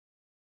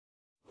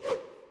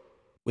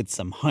With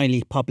some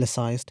highly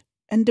publicized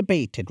and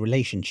debated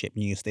relationship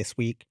news this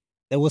week,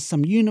 there was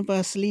some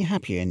universally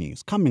happier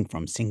news coming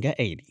from singer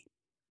Ailee.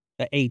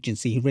 The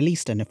agency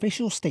released an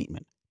official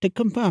statement to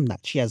confirm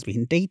that she has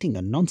been dating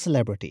a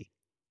non-celebrity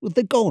with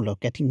the goal of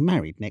getting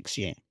married next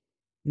year.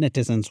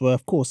 Netizens were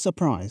of course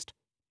surprised,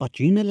 but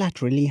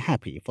unilaterally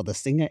happy for the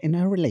singer in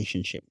her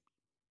relationship.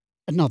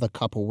 Another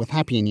couple with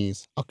happy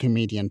news are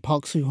comedian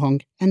Soo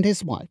Hong and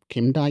his wife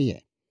Kang Tae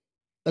Oh.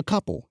 The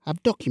couple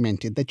have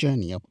documented the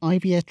journey of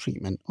IVF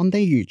treatment on their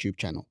YouTube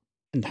channel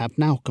and have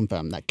now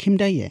confirmed that Kang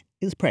Tae Oh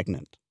is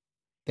pregnant.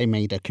 They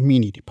made a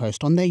community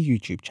post on their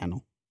YouTube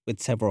channel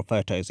with several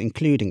photos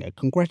including a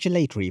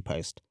congratulatory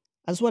post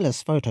as well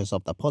as photos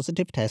of the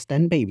positive test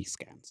and baby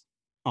scans.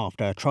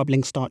 After a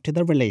troubling start to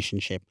the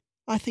relationship,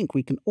 I think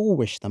we can all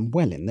wish them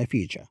well in their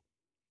future.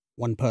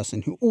 One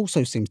person who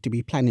also seems to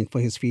be planning for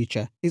his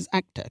future is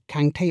actor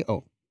Kang Tae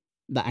Oh.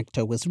 The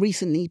actor was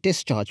recently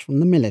discharged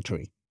from the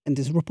military and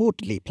is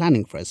reportedly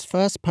planning for his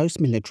first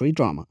post-military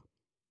drama.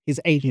 His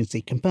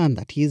agency confirmed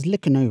that he is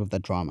looking over the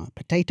drama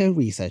Potato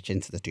Research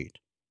Institute,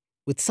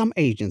 with some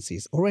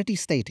agencies already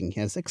stating he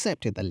has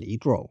accepted the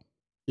lead role.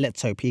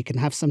 Let's hope he can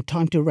have some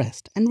time to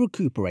rest and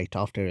recuperate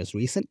after his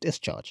recent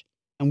discharge,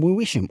 and we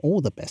wish him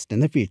all the best in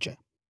the future.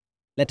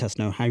 Let us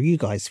know how you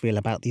guys feel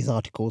about these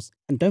articles,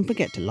 and don't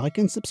forget to like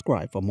and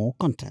subscribe for more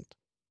content.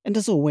 And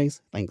as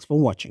always, thanks for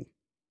watching.